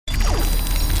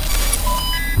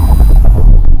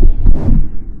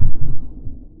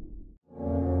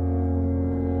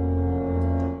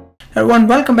Everyone,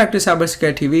 welcome back to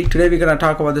Cybersecurity TV. Today we're going to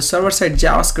talk about the server-side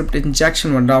JavaScript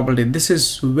injection vulnerability. This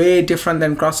is way different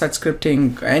than cross-site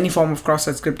scripting, any form of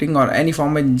cross-site scripting or any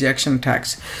form of injection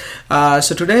attacks.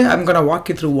 So today I'm going to walk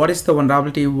you through what is the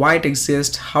vulnerability, why it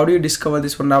exists, how do you discover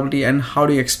this vulnerability, and how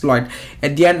do you exploit.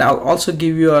 At the end, I'll also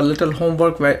give you a little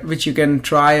homework which you can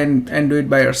try and do it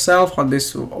by yourself on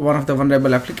this one of the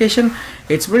vulnerable application.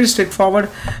 It's very straightforward.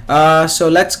 So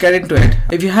let's get into it.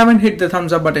 If you haven't hit the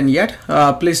thumbs up button yet,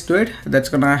 please do it. That's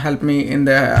gonna help me in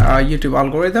the YouTube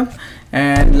algorithm,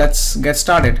 and let's get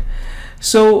started.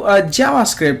 So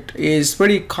JavaScript is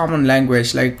pretty common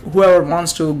language. Like whoever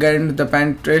wants to get into the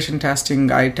penetration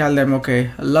testing, I tell them, okay,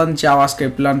 learn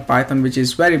JavaScript, learn Python, which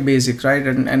is very basic, right?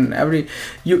 And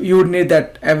you would need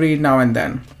that every now and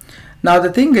then. Now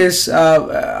the thing is,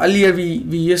 earlier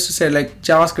we used to say like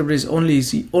JavaScript is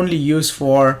only used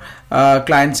for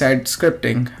client-side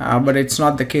scripting, but it's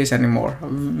not the case anymore.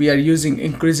 We are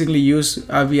increasingly use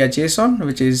via JSON,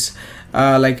 which is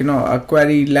a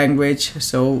query language.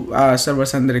 So server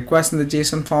send the request in the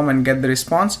JSON form and get the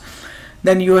response.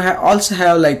 Then you also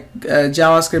have like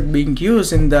JavaScript being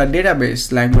used in the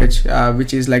database language,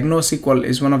 which is like NoSQL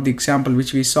is one of the example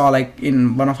which we saw like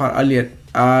in one of our earlier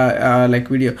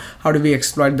video. How do we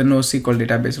exploit the NoSQL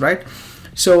database, right?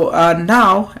 So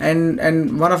now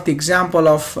and one of the example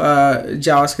of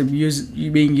JavaScript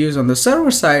being used on the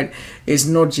server side is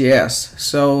Node.js.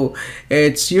 So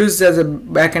it's used as a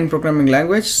backend programming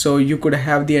language, so you could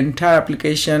have the entire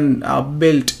application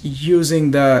built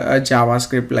using the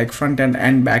JavaScript, like front end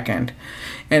and back end.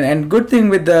 And good thing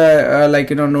with the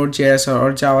Node.js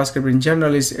or JavaScript in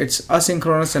general is it's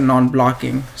asynchronous and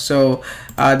non-blocking. So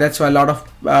that's why a lot of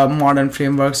modern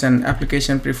frameworks and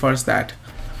application prefers that.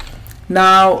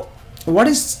 Now, what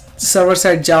is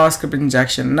server-side JavaScript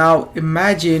injection? Now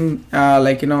imagine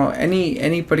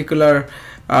any particular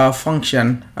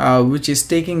function which is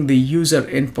taking the user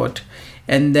input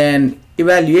and then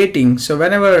evaluating. So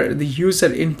whenever the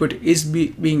user input is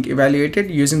being evaluated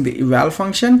using the eval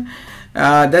function,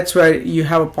 that's where you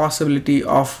have a possibility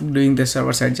of doing the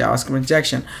server-side JavaScript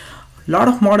injection. A lot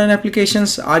of modern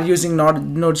applications are using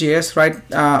Node.js, right,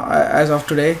 as of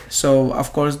today. So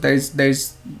of course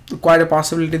there's quite a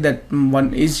possibility that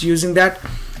one is using that,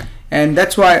 and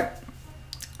that's why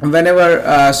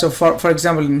whenever so for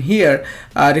example in here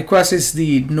request is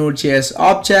the Node.js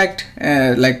object,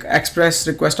 like express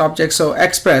request object. So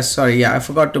express, sorry, yeah, I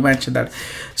forgot to mention that.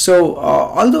 So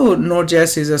although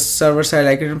Node.js is a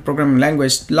server-side programming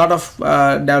language, a lot of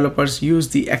developers use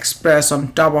the express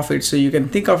on top of it. So you can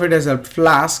think of it as a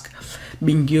Flask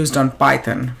being used on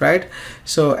Python, right?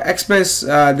 So express,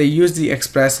 they use the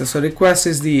express. So request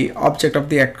is the object of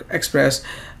the express.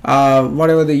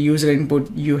 Whatever the user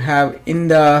input you have in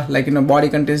the body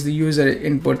contains the user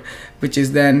input, which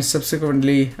is then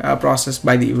subsequently processed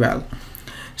by the eval.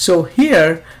 So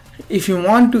here, if you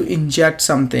want to inject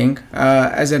something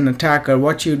as an attacker,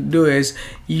 what you do is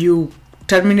you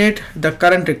terminate the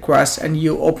current request and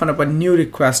you open up a new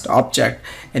request object,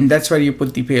 and that's where you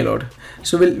put the payload.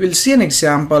 So we'll see an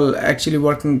example, actually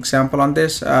working example on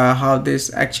this, how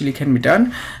this actually can be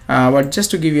done, but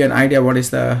just to give you an idea what is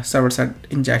the server-side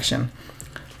injection.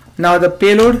 Now the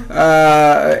payload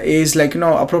is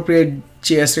appropriate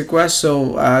JS request.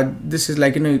 So this is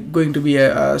going to be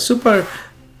a super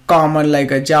common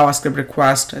like a JavaScript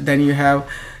request. Then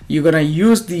you're gonna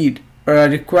use the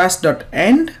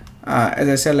request.end. As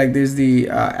I said, like this is the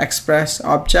express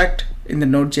object in the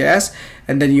Node.js,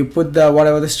 and then you put the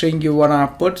whatever the string you wanna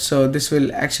put. So this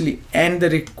will actually end the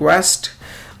request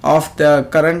of the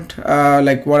current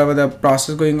whatever the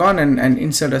process going on, and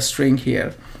insert a string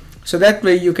here. So that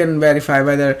way you can verify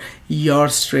whether your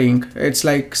string, it's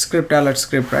like script alert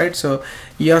script, right? So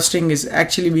your string is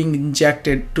actually being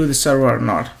injected to the server or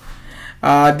not.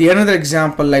 The another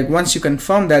example, like once you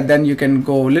confirm that, then you can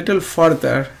go a little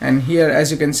further, and here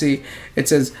as you can see it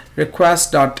says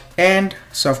request.end.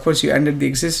 So of course you ended the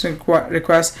existing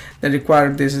request. Then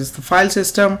required, this is the file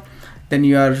system, then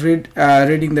you are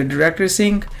reading the directory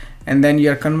sync, and then you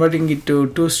are converting it to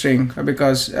toString,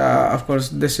 because of course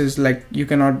this is like you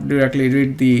cannot directly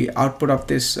read the output of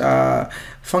this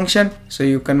function, so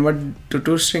you convert to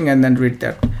toString and then read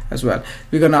that as well.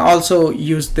 We're gonna also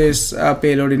use this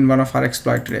payload in one of our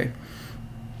exploit today.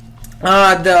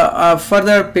 The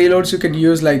further payloads you can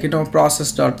use,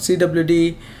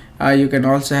 process.cwd. You can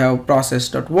also have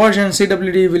process.version.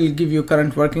 CWD will give you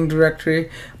current working directory.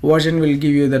 Version will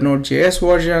give you the Node.js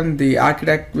version. The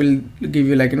architect will give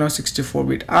you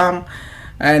 64-bit ARM.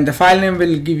 and the file name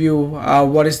will give you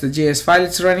what is the JS file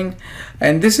it's running.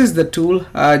 And this is the tool,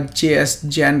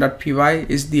 jsgen.py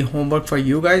is the homework for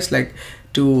you guys. Like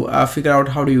to figure out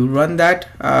how do you run that.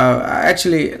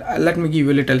 Actually, let me give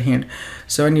you a little hint.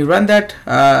 So when you run that,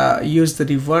 use the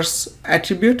reverse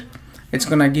attribute. It's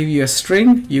gonna give you a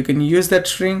string. You can use that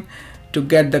string to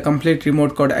get the complete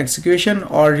remote code execution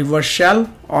or reverse shell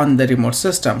on the remote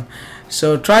system.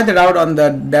 So try that out on the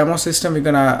demo system. We're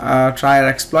gonna try our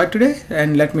exploit today,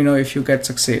 and let me know if you get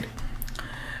succeed.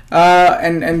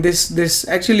 And this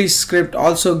actually script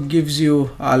also gives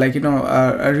you a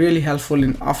really helpful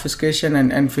in obfuscation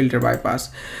and filter bypass.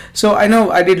 So I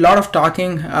know I did a lot of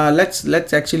talking.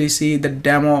 Let's actually see the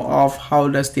demo of how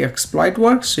does the exploit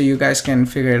work, so you guys can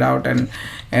figure it out and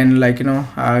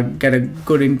get a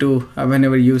good into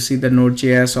whenever you see the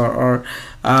Node.js or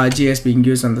JS being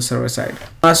used on the server side.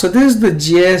 So this is the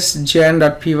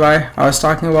js.gen.py I was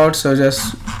talking about. So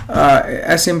just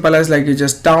as simple as you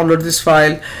just download this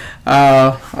file.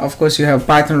 Of course you have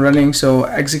Python running, so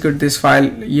execute this file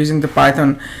using the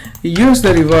Python. Use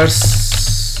the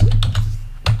reverse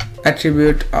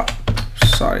attribute.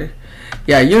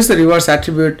 Use the reverse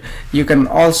attribute. You can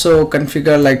also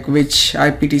configure which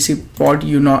IPTC port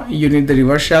you need the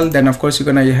reverse shell. Then of course you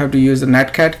have to use the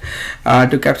netcat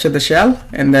to capture the shell,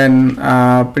 and then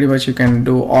pretty much you can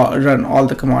run all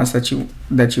the commands that you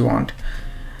want.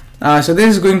 So this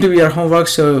is going to be your homework,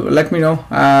 so let me know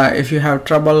if you have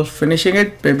trouble finishing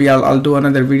it. Maybe I'll do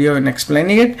another video in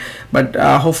explaining it, but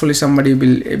hopefully somebody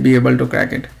will be able to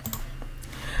crack it.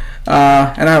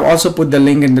 And I've also put the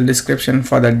link in the description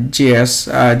for the js.gen.py.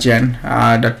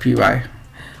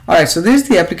 Alright, so this is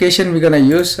the application we're gonna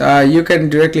use. You can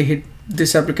directly hit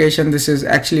this application. This is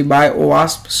actually by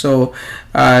OWASP, so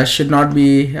should not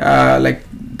be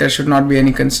there should not be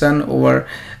any concern over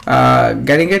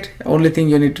getting it. Only thing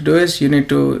you need to do is you need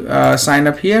to sign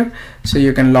up here, so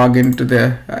you can log into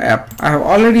the app. I have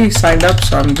already signed up,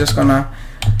 so I'm just gonna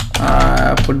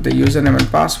put the username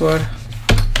and password.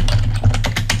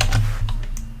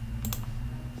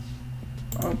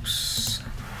 Oops.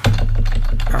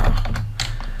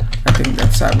 I think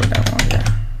that's cyber demo. Yeah.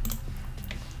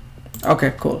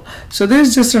 Okay, cool. So this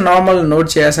is just a normal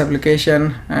Node.js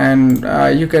application, and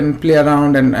you can play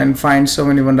around and find so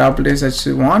many vulnerabilities that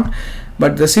you want.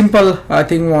 But the simple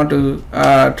thing we want to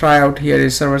try out here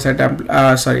is server-side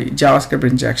JavaScript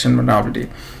injection vulnerability.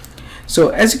 So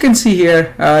as you can see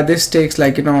here, this takes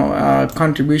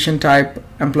contribution type,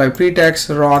 employee pretext,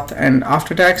 Roth, and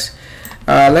after tax.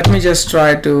 Let me just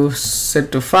try to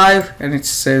set to 5, and it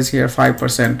says here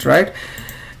 5%, right?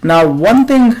 Now one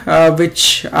thing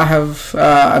which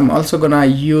I'm also gonna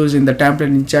use in the template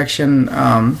injection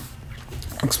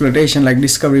exploitation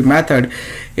discovery method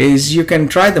is you can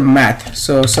try the math.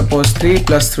 So suppose 3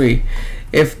 plus 3.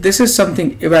 If this is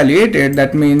something evaluated,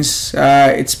 that means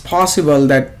it's possible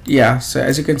that, so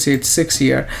as you can see it's 6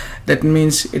 here. That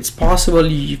means it's possible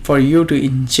for you to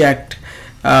inject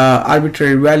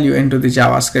arbitrary value into the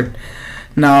JavaScript.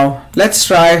 Now let's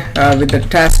try with the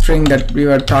test string that we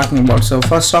were talking about. So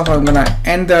first off, I'm gonna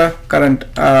end the current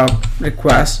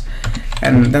request,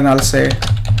 and then I'll say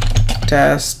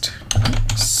test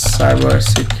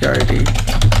cybersecurity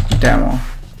demo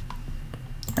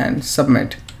and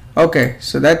submit. Okay,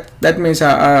 so that means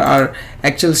our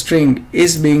actual string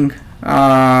is being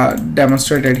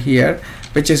demonstrated here,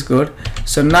 which is good.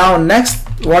 So now next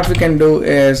what we can do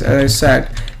is, as I said,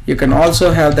 you can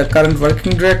also have the current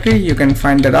working directory. You can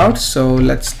find that out. So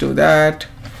let's do that.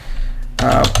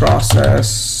 Process.cwd.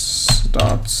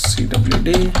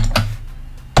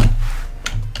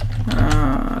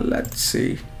 Let's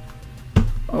see.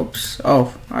 Oops.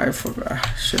 Oh, I forgot. I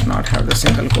should not have the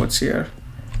single quotes here.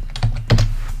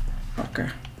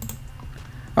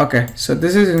 Okay, so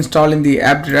this is installing the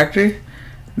app directory.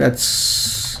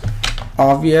 That's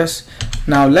obvious.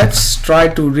 Now let's try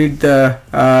to read the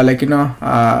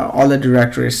all the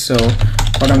directories. So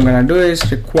what I'm gonna do is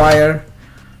require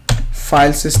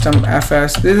filesystem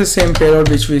fs. This is the same payload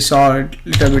which we saw a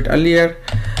little bit earlier.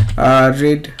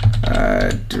 Read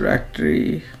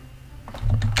directory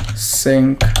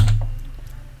sync,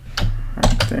 I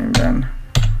think, then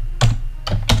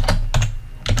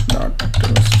dot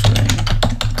to string.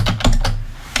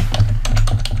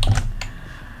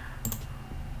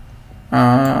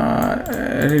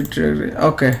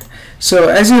 Okay, so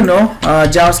as you know,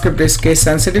 JavaScript is case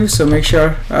sensitive, so make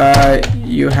sure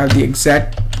you have the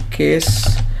exact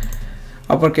case,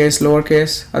 uppercase,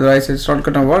 lowercase, otherwise it's not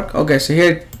gonna work. Okay, so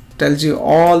here it tells you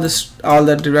all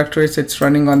the directories it's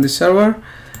running on the server,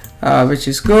 which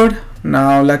is good.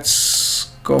 Now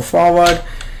let's go forward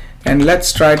and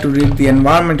let's try to read the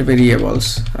environment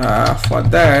variables. For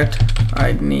that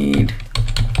I need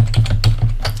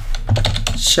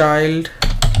child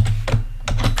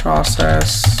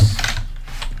process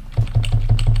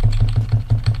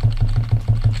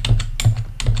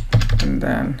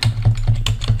and then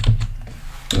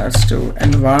let's do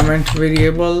environment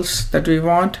variables that we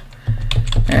want,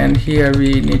 and here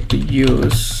we need to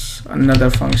use another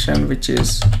function which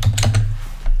is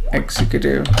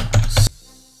executive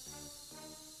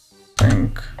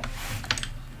string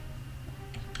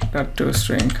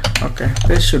 .toString. Okay,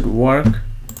 this should work.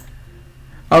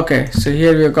 Okay, so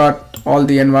here we got all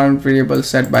the environment variables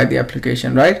set by the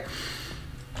application, right?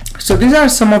 So these are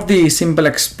some of the simple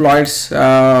exploits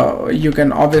you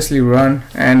can obviously run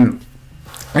and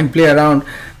play around.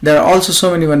 There are also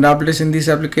so many vulnerabilities in these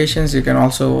applications. You can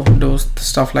also do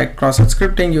stuff like cross-site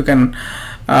scripting. You can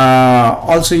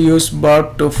also use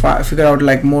burp to figure out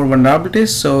like more vulnerabilities,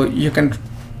 so you can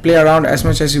play around as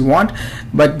much as you want.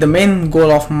 But the main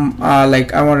goal of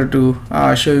like I wanted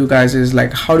to show you guys is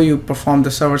like how do you perform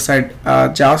the server-side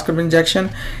JavaScript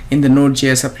injection in the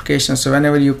Node.js application. So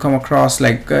whenever you come across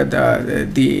like the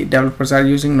developers are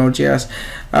using Node.js,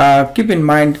 keep in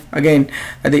mind again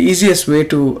the easiest way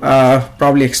to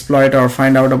probably exploit or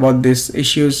find out about these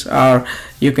issues are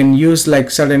you can use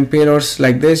like certain payloads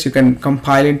like this. You can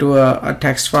compile into a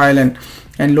text file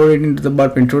and load it into the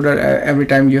burp intruder every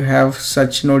time you have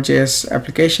such Node.js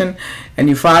application, and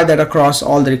you fire that across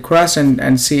all the requests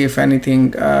and see if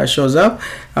anything shows up.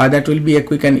 That will be a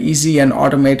quick and easy and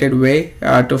automated way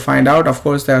to find out. Of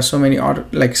course, there are so many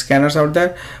scanners out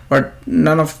there, but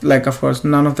none of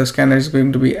the scanners is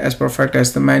going to be as perfect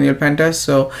as the manual pen test.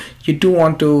 So you do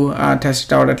want to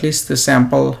test it out, at least the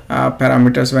sample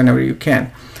parameters, whenever you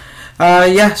can.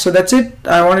 Yeah, so that's it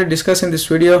I wanted to discuss in this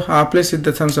video. Please hit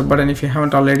the thumbs up button if you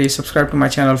haven't already. Subscribe to my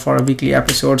channel for weekly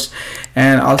episodes,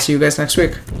 and I'll see you guys next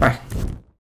week. Bye.